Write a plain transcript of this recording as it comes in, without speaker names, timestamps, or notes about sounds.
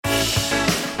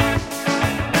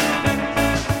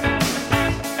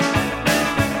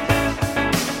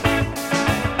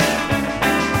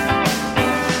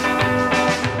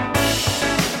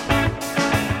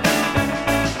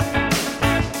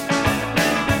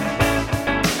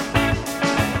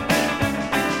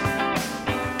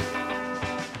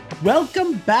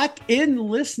Welcome back in,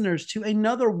 listeners, to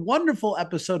another wonderful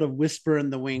episode of Whisper in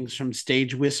the Wings from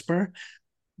Stage Whisper.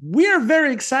 We are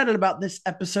very excited about this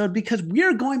episode because we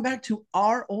are going back to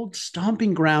our old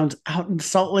stomping grounds out in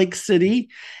Salt Lake City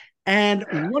and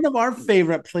one of our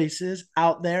favorite places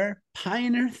out there,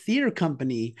 Pioneer Theater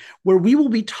Company, where we will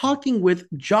be talking with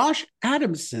Josh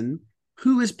Adamson,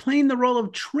 who is playing the role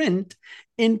of Trent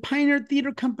in Pioneer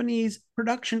Theater Company's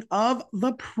production of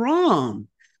The Prom,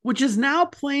 which is now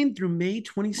playing through May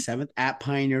 27th at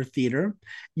Pioneer Theater.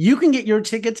 You can get your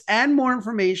tickets and more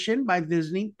information by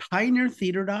visiting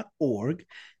pioneertheater.org.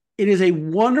 It is a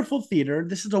wonderful theater.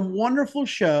 This is a wonderful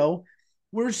show.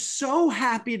 We're so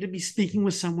happy to be speaking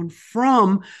with someone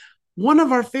from one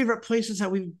of our favorite places that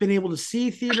we've been able to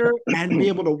see theater and be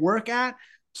able to work at.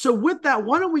 So with that,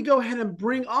 why don't we go ahead and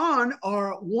bring on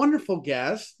our wonderful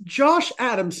guest, Josh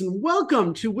Adamson.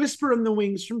 Welcome to Whisper in the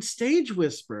Wings from Stage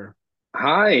Whisper.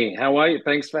 Hi, how are you?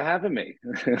 Thanks for having me.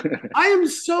 I'm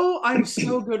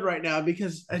so good right now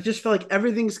because I just feel like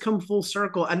everything's come full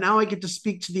circle. And now I get to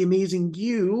speak to the amazing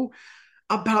you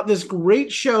about this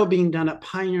great show being done at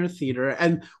Pioneer Theater.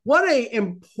 And what a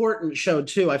important show,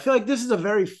 too. I feel like this is a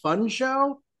very fun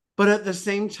show, but at the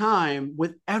same time,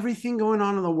 with everything going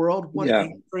on in the world, what Yeah. a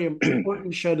very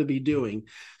important show to be doing.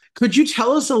 Could you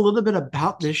tell us a little bit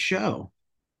about this show?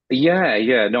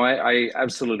 Yeah. No, I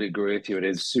absolutely agree with you. It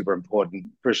is super important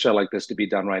for a show like this to be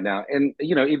done right now. And,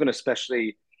 even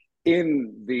especially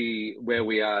in the where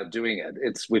we are doing it,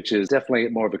 which is definitely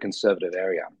more of a conservative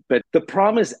area. But the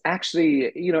prom is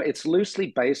actually, it's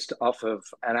loosely based off of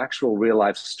an actual real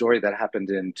life story that happened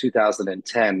in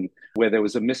 2010, where there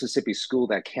was a Mississippi school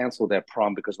that canceled their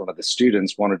prom because one of the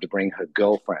students wanted to bring her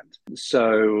girlfriend.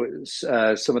 So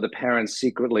some of the parents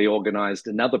secretly organized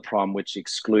another prom, which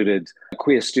excluded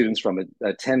queer students from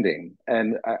attending.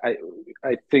 And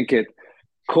I think it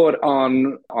caught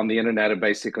on the internet, and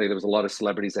basically there was a lot of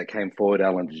celebrities that came forward.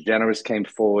 Ellen DeGeneres came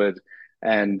forward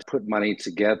and put money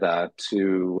together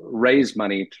to raise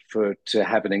money to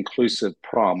have an inclusive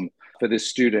prom for this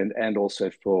student and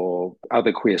also for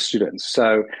other queer students.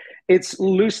 So it's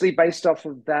loosely based off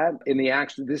of that. In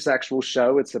this actual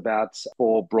show, it's about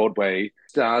four Broadway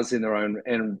stars in their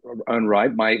own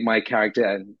right. My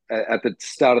character at the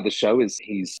start of the show is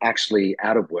he's actually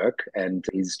out of work and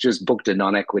he's just booked a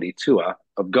non-equity tour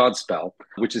of Godspell,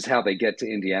 which is how they get to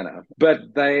Indiana.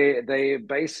 But they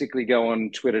basically go on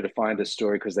Twitter to find a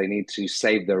story because they need to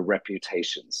save their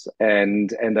reputations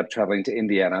and end up traveling to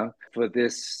Indiana for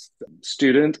this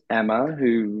student, Emma,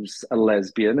 who's a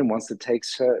lesbian and wants to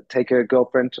take her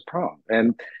girlfriend to prom.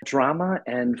 And drama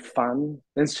and fun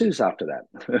ensues after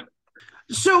that.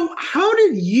 So, how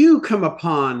did you come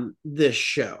upon this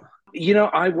show?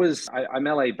 I'm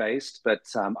LA based, but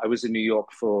I was in New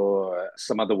York for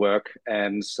some other work.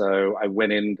 And so I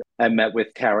went in and met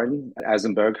with Karen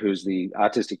Asenberg, who's the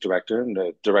artistic director and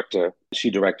the director. She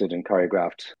directed and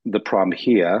choreographed the prom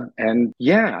here. And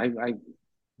yeah, I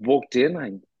walked in,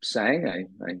 I sang,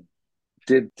 I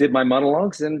did my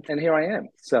monologues, and here I am.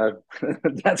 So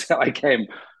that's how I came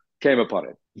upon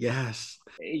it. Yes.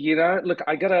 Look,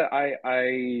 I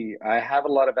have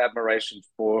a lot of admiration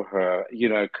for her,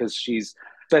 because she's,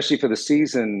 especially for the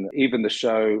season, even the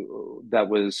show that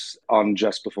was on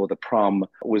just before the prom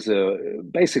was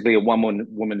basically a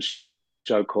woman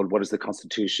show called What Does the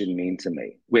Constitution Mean to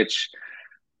Me, which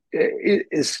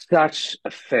is such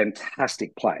a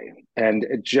fantastic play. And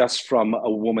just from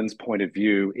a woman's point of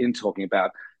view in talking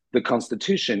about the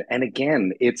Constitution. And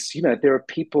again, there are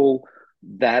people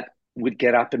that would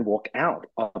get up and walk out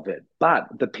of it. But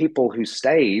the people who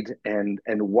stayed and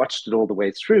watched it all the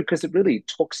way through, because it really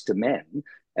talks to men,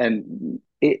 and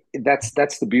that's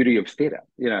the beauty of theater.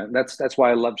 That's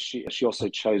why I love she also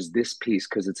chose this piece,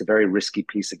 because it's a very risky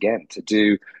piece again to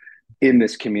do in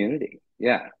this community.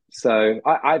 Yeah. So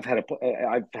I've had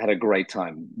a great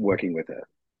time working with her.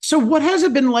 So, what has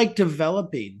it been like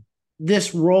developing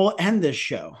this role and this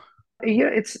show?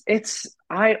 Yeah, it's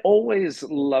I always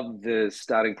love the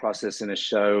starting process in a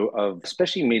show of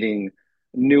especially meeting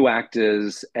new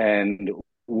actors and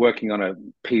working on a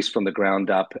piece from the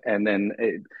ground up, and then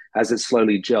as it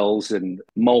slowly gels and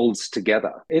molds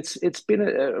together. It's been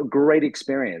a great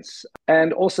experience.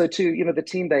 And also too, the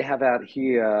team they have out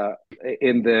here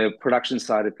in the production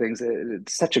side of things,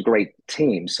 it's such a great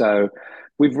team. So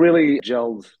we've really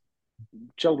gelled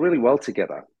really well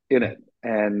together in it.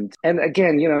 And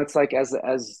again, it's like as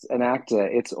an actor,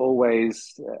 it's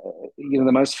always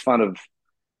the most fun of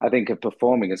I think of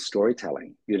performing is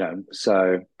storytelling.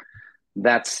 So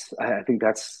I think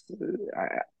that's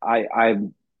I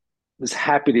was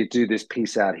happy to do this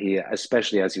piece out here,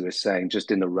 especially as you were saying,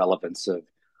 just in the relevance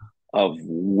of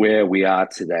where we are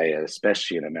today,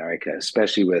 especially in America,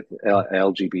 especially with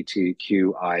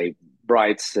LGBTQI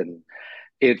rights. And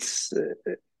it's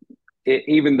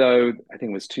even though I think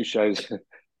it was two shows,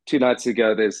 2 nights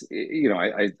ago, there's,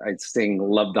 I sing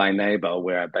Love Thy Neighbor,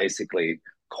 where I basically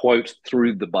quote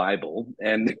through the Bible,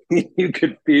 and you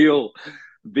could feel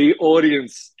the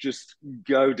audience just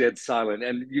go dead silent,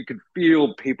 and you could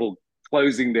feel people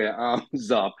closing their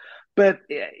arms up. But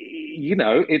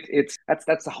it's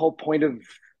that's the whole point of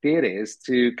theater, is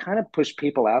to kind of push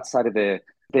people outside of their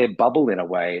bubble in a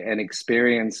way, and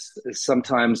experience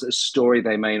sometimes a story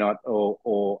they may not,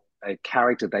 or a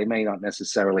character they may not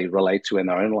necessarily relate to in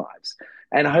their own lives,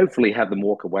 and hopefully have them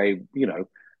walk away,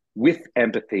 with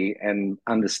empathy and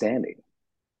understanding.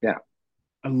 Yeah.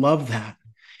 I love that.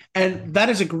 And that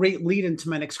is a great lead into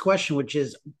my next question, which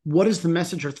is, what is the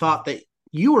message or thought that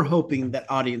you are hoping that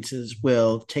audiences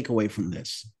will take away from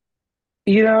this?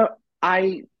 You know,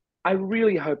 I I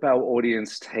really hope our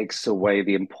audience takes away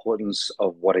the importance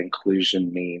of what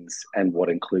inclusion means and what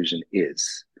inclusion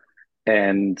is.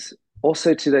 And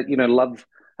also to that, love,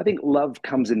 I think love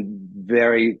comes in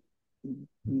very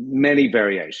many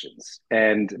variations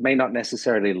and may not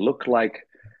necessarily look like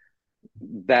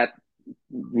that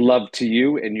love to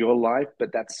you in your life,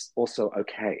 but that's also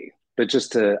okay. But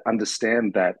just to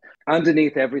understand that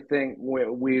underneath everything,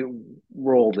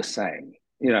 we're all the same.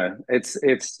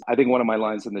 It's. I think one of my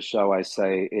lines in the show I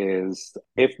say is,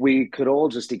 if we could all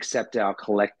just accept our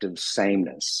collective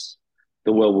sameness,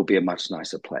 the world would be a much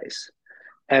nicer place.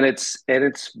 And it's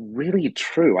really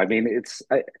true. I mean,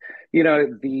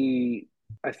 the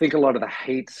I think a lot of the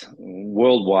hate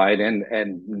worldwide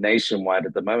and nationwide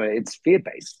at the moment, it's fear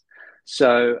based.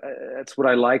 So that's what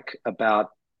I like about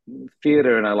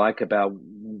theater, and I like about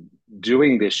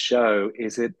doing this show,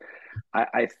 is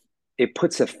I it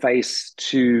puts a face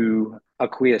to a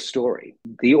queer story.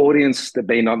 The audience that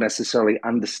may not necessarily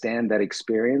understand that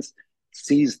experience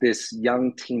sees this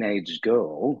young teenage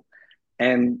girl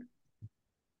and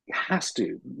has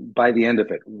to, by the end of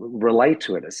it, relate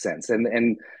to it in a sense,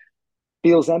 and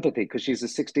feels empathy because she's a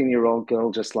 16-year-old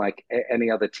girl, just like any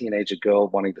other teenager girl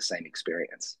wanting the same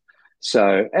experience.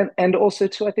 So, and also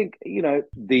too, I think,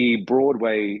 the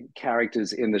Broadway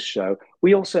characters in the show,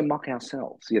 we also mock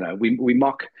ourselves. We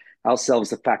mock ourselves,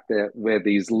 the fact that we're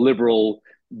these liberal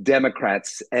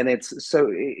Democrats, and it's so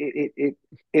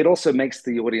it also makes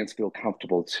the audience feel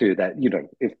comfortable too, that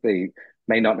if they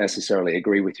may not necessarily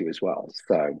agree with you as well.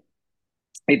 So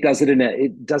it does it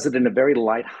in a very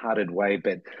light-hearted way,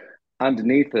 but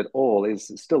underneath it all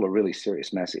is still a really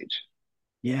serious message.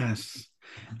 Yes.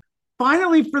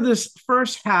 Finally, for this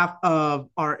first half of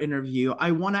our interview, I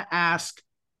want to ask,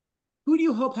 who do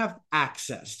you hope have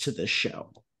access to this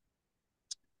show?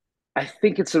 I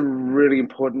think it's a really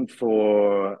important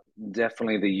for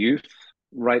definitely the youth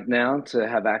right now to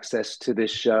have access to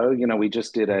this show. We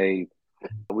just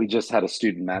had a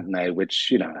student matinee,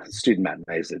 which, student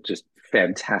matinees are just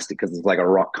fantastic because it's like a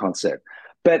rock concert.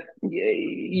 But,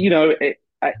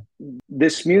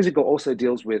 this musical also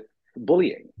deals with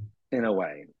bullying in a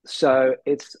way. So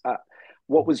it's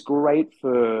what was great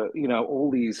for,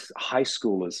 all these high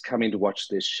schoolers coming to watch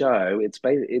this show.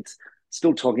 It's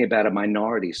still talking about a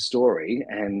minority story,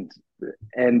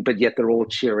 but yet they're all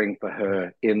cheering for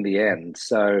her in the end.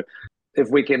 So if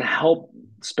we can help,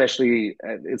 especially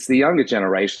it's the younger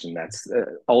generation that's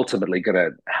ultimately going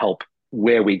to help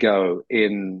where we go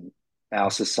in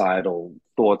our societal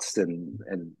thoughts and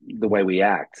the way we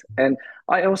act. And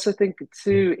I also think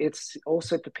too, it's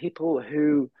also for people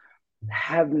who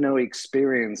have no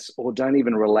experience or don't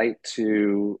even relate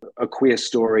to a queer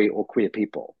story or queer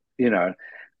people.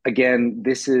 Again,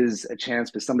 this is a chance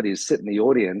for somebody to sit in the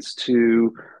audience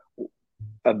to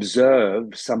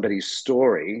observe somebody's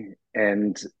story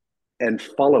and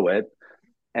follow it,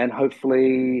 and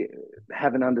hopefully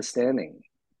have an understanding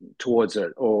towards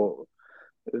it, or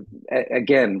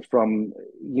again, from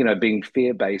being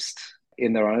fear-based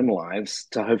in their own lives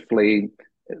to hopefully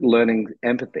learning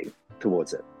empathy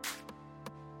towards it.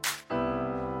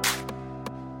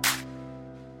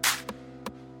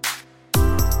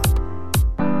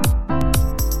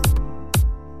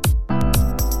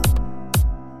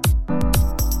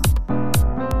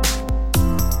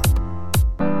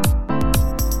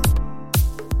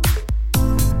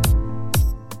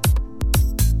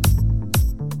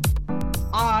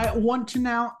 I want to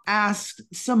now ask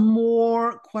some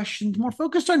more questions, more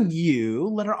focused on you,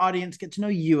 let our audience get to know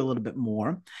you a little bit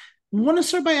more. I want to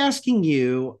start by asking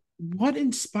you, what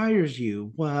inspires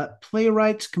you? What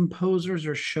playwrights, composers,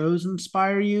 or shows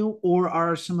inspire you, or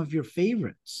are some of your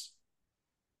favorites?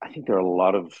 I think there are a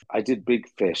lot of. I did Big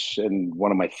Fish, and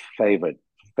one of my favorite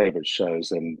favorite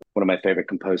shows and one of my favorite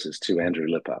composers too, Andrew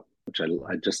Lipper, which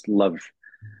I just love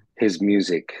his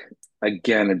music.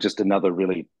 Again, just another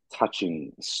really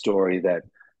touching story that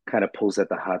kind of pulls at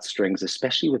the heartstrings,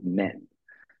 especially with men,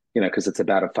 because it's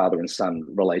about a father and son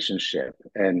relationship.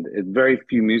 And very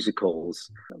few musicals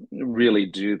really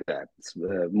do that. It's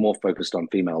more focused on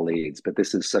female leads, but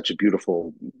this is such a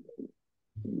beautiful,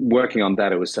 working on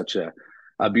that, it was such a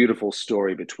beautiful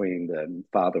story between the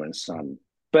father and son.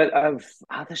 But of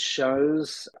other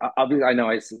shows, I know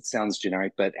it sounds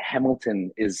generic, but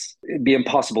Hamilton it'd be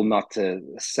impossible not to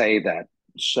say that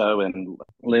show. And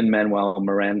Lin-Manuel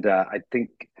Miranda, I think,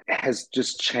 has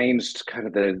just changed kind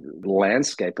of the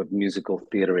landscape of musical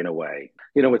theater in a way.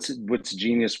 What's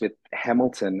genius with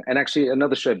Hamilton, and actually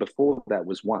another show before that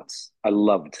was Once.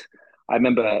 I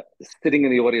remember sitting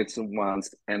in the audience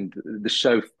once and the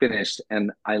show finished and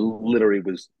I literally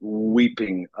was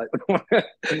weeping.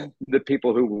 The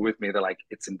people who were with me, they're like,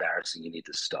 it's embarrassing, you need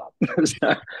to stop.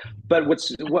 But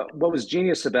what was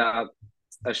genius about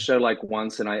a show like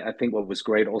Once, and I think what was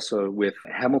great also with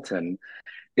Hamilton,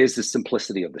 is the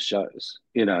simplicity of the shows.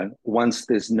 Once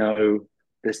there's no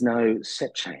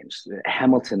set change.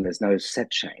 Hamilton, there's no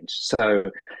set change. So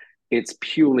it's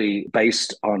purely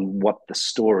based on what the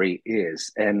story is.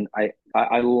 And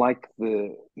I like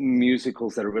the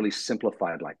musicals that are really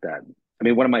simplified like that. I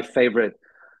mean, one of my favorite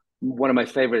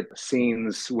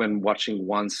scenes when watching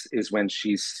Once is when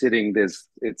she's sitting,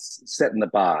 it's set in the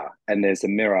bar and there's a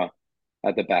mirror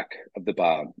at the back of the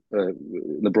bar,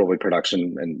 the Broadway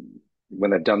production, and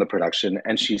when they've done the production,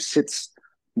 and she sits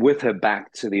with her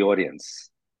back to the audience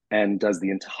and does the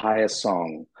entire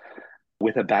song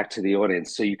with her back to the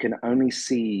audience. So you can only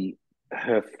see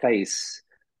her face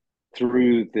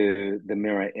through the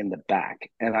mirror in the back.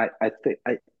 And I think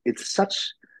it's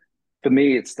such, for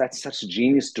me, that's such a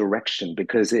genius direction,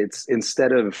 because it's,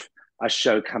 instead of a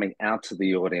show coming out to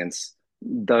the audience,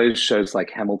 those shows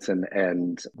like Hamilton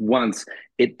and Once,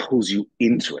 it pulls you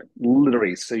into it,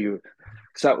 literally.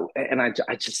 And I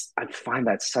find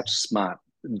that such smart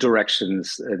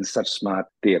directions and such smart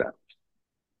theater.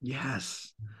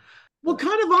 Yes. Well,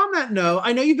 kind of on that note,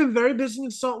 I know you've been very busy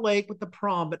in Salt Lake with the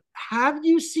prom, but have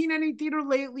you seen any theater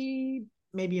lately,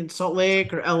 maybe in Salt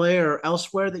Lake or LA or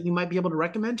elsewhere, that you might be able to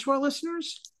recommend to our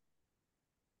listeners?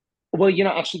 Well,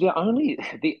 actually,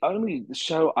 the only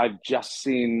show I've just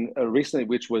seen recently,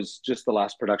 which was just the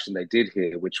last production they did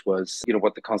here, which was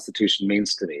What the Constitution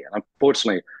Means to Me, and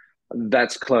unfortunately,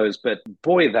 that's closed. But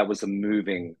boy, that was a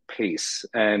moving piece,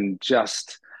 and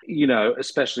just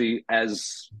especially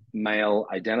as male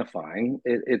identifying,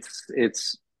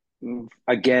 it's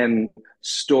again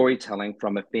storytelling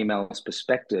from a female's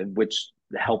perspective, which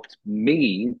helped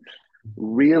me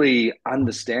really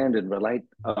understand and relate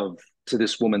to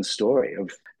this woman's story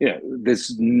of,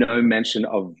 there's no mention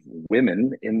of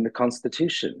women in the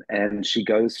Constitution, and she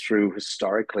goes through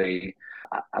historically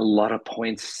a lot of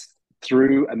points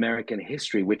through American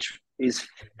history, which is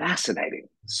fascinating.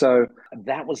 So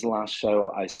that was the last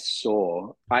show I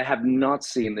saw. I have not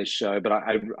seen this show, but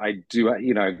I do,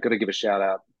 got to give a shout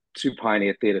out to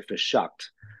Pioneer Theatre for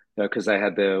Shucked, because they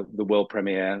had the world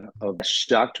premiere of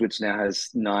Shucked, which now has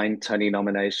 9 Tony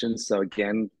nominations. So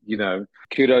again,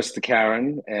 kudos to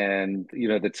Karen and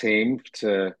the team,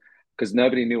 because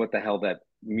nobody knew what the hell that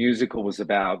musical was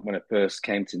about when it first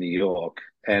came to New York.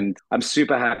 And I'm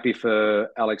super happy for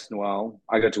Alex Noel.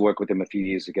 I got to work with him a few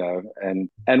years ago, and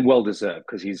well deserved,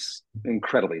 because he's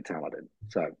incredibly talented.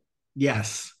 So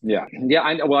yes, yeah.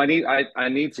 I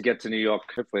need to get to New York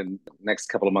hopefully in the next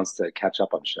couple of months to catch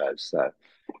up on shows. So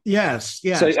yes.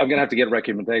 so I'm gonna have to get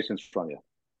recommendations from you.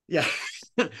 Yeah.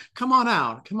 Come on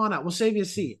out. We'll save you a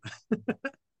seat.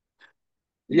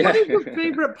 Yeah. What is your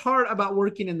favorite part about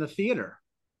working in the theater?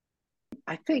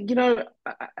 I think,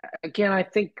 again, I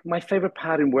think my favorite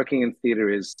part in working in theater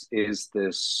is the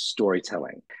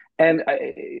storytelling. And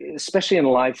especially in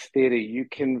live theater, you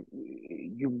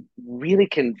really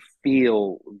can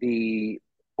feel the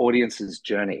audience's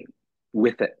journey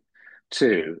with it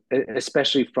too,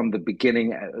 especially from the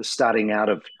beginning, starting out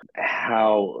of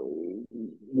how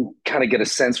you kind of get a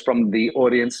sense from the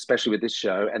audience, especially with this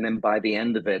show. And then by the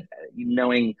end of it,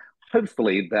 knowing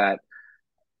hopefully that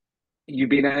you've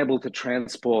been able to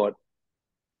transport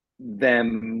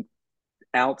them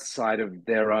outside of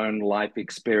their own life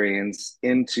experience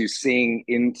into seeing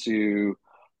into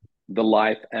the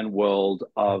life and world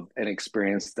of an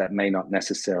experience that may not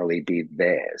necessarily be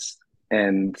theirs,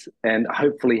 and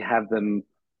hopefully have them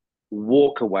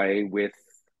walk away with,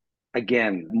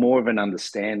 again, more of an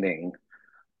understanding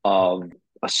of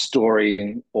a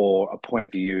story or a point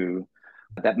of view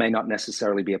that may not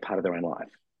necessarily be a part of their own life.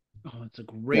 Oh, it's a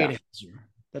great answer.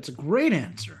 That's a great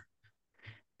answer.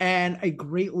 And a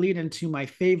great lead into my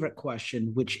favorite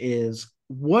question, which is,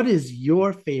 what is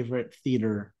your favorite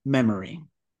theater memory?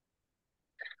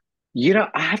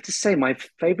 I have to say, my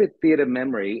favorite theater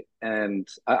memory, and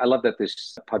I love that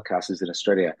this podcast is in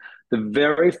Australia. The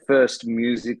very first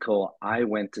musical I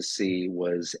went to see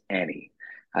was Annie.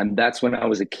 And that's when I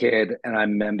was a kid. And I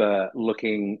remember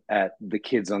looking at the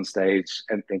kids on stage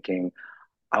and thinking,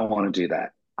 I want to do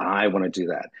that. I want to do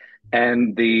that.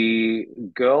 And the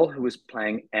girl who was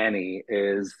playing Annie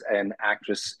is an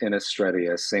actress in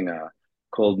Australia, a singer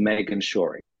called Megan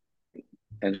Shorey,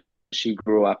 and she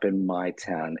grew up in my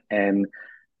town, and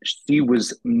she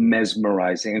was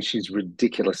mesmerizing, and she's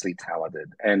ridiculously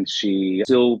talented, and she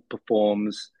still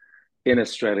performs in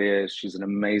Australia. She's an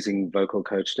amazing vocal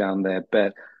coach down there.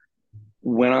 But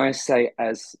when I say,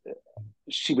 as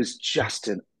she was just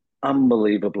an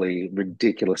unbelievably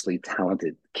ridiculously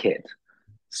talented kid.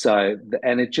 So,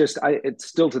 and it's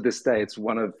still to this day, it's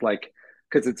one of like,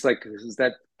 because it's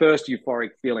that first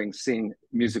euphoric feeling seeing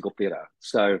musical theater.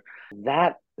 So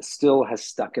that still has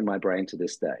stuck in my brain to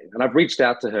this day. And I've reached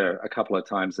out to her a couple of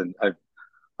times, and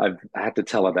I've had to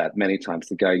tell her that many times,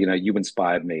 to go, you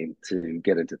inspired me to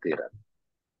get into theater.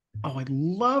 Oh, I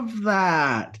love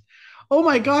that. Oh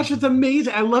my gosh, it's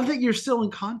amazing. I love that you're still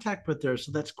in contact with her.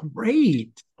 So that's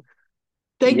great.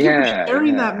 Thank you for Yeah,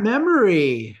 sharing that yeah.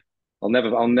 memory. I'll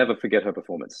never forget her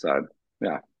performance. So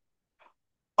yeah.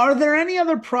 Are there any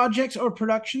other projects or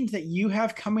productions that you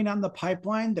have coming on the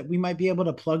pipeline that we might be able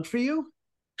to plug for you?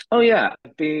 Oh yeah,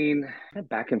 I've been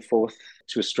back and forth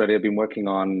to Australia. I've been working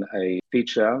on a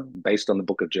feature based on the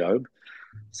Book of Job.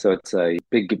 So it's a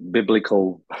big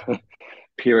biblical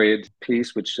period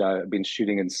piece, which I've been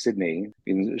shooting in Sydney,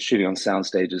 been shooting on sound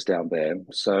stages down there.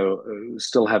 So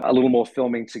still have a little more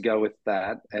filming to go with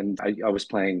that. And I was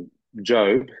playing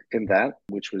Job in that,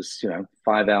 which was,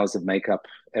 5 hours of makeup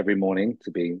every morning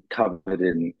to be covered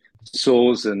in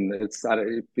sores. And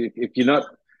if you're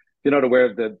not aware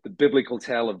of the biblical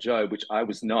tale of Job, which I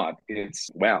was not,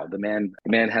 it's wow, the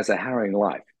man has a harrowing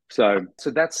life. So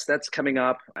that's coming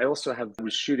up. I also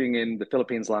was shooting in the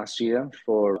Philippines last year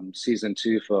for season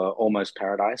 2 for Almost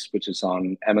Paradise, which is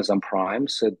on Amazon Prime.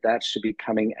 So that should be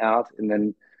coming out, and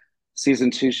then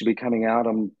season 2 should be coming out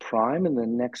on Prime in the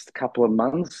next couple of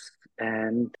months.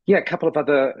 And yeah, a couple of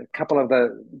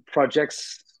the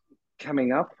projects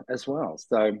coming up as well.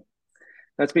 So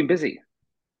that's been busy.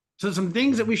 So some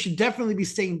things that we should definitely be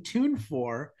staying tuned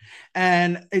for.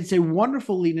 And it's a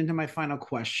wonderful lead into my final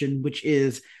question, which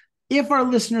is, if our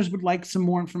listeners would like some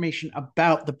more information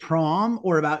about the prom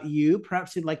or about you,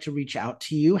 perhaps they'd like to reach out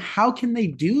to you, how can they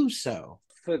do so?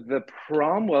 For the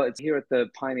prom, well, it's here at the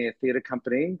Pioneer Theatre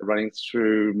Company, running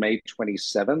through May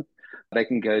 27th. They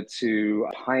can go to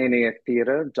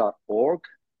pioneertheatre.org.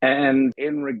 And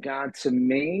in regard to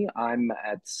me, I'm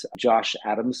at Josh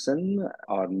Adamson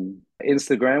on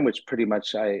Instagram, which pretty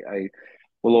much I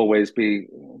will always be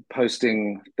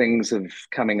posting things of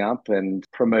coming up and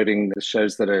promoting the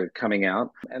shows that are coming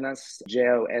out. And that's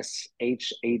JOSHADAMSONN.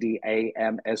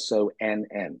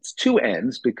 It's two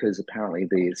N's because apparently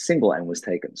the single N was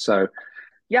taken. So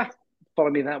yeah, follow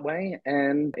me that way.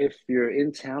 And if you're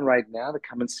in town right now to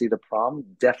come and see the prom,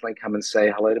 definitely come and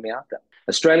say hello to me out there.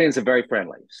 Australians are very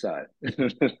friendly, so.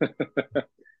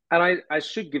 And I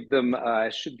should give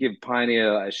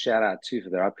Pioneer a shout out too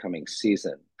for their upcoming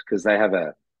season, because they have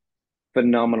a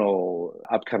phenomenal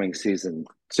upcoming season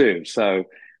too. So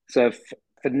for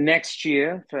next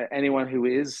year, for anyone who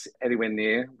is anywhere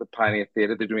near the Pioneer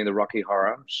Theatre, they're doing the Rocky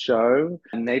Horror Show,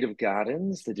 Native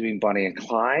Gardens. They're doing Bonnie and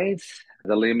Clyde,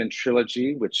 the Lehman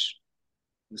trilogy, which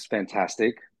is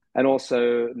fantastic, and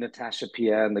also Natasha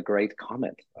Pierre and the Great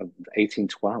Comet of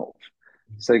 1812.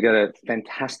 So you got a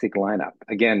fantastic lineup.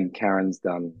 Again, Karen's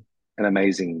done an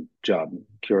amazing job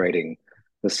curating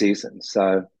the season.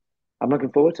 So I'm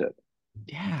looking forward to it.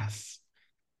 Yes.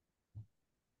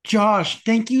 Josh,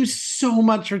 thank you so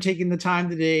much for taking the time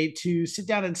today to sit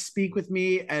down and speak with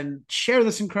me and share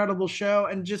this incredible show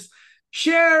and just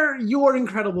share your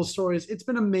incredible stories. It's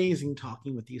been amazing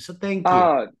talking with you. So thank you.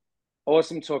 Ah,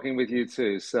 awesome talking with you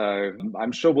too. So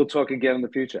I'm sure we'll talk again in the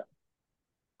future.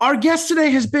 Our guest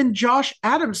today has been Josh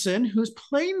Adamson, who's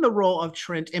playing the role of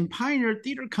Trent in Pioneer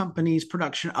Theatre Company's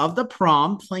production of The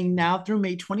Prom, playing now through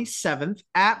May 27th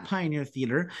at Pioneer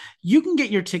Theatre. You can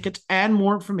get your tickets and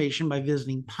more information by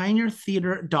visiting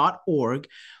pioneertheatre.org.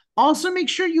 Also, make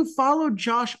sure you follow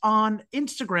Josh on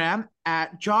Instagram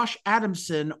at Josh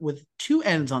Adamson with two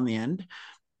N's on the end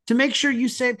to make sure you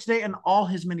stay up to date on all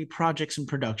his many projects and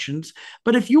productions.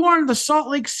 But if you are in the Salt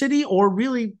Lake City or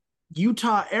really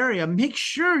Utah area, make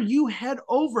sure you head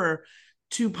over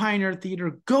to Pioneer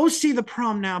Theater. Go see The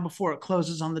Prom now before it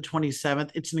closes on the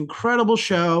 27th. It's an incredible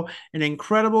show, an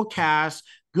incredible cast.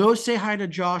 Go say hi to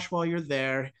Josh while you're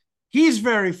there. He's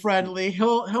very friendly.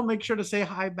 He'll make sure to say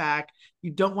hi back.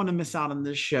 You don't want to miss out on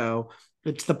this show.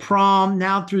 It's The Prom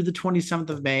now through the 27th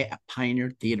of May at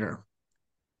Pioneer Theater.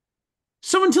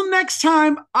 So until next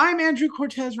time, I'm Andrew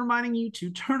Cortez reminding you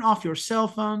to turn off your cell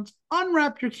phones,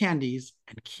 unwrap your candies,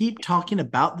 and keep talking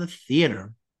about the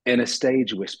theater. In a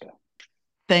stage whisper.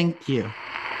 Thank you. Two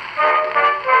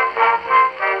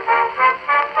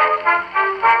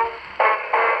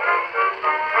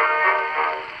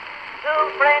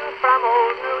friends from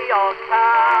old New York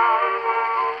town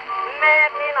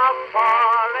met in a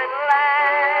foreign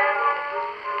land.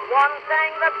 One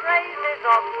sang the praises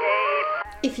of Cape.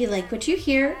 If you like what you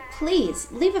hear,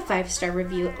 please leave a 5-star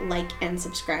review, like, and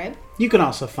subscribe. You can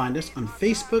also find us on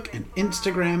Facebook and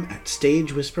Instagram at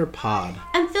Stage Whisper Pod.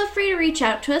 And feel free to reach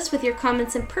out to us with your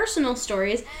comments and personal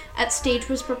stories at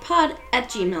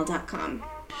stagewhisperpod@gmail.com.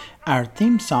 Our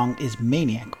theme song is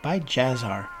Maniac by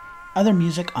Jazzar. Other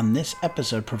music on this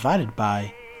episode provided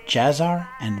by Jazzar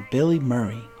and Billy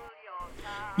Murray.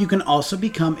 You can also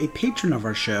become a patron of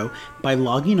our show by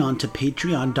logging on to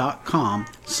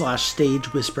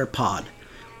patreon.com/stagewhisperpod.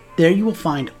 There you will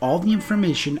find all the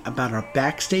information about our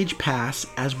backstage pass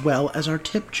as well as our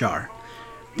tip jar.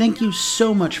 Thank you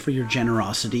so much for your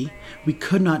generosity. We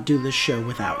could not do this show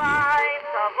without you.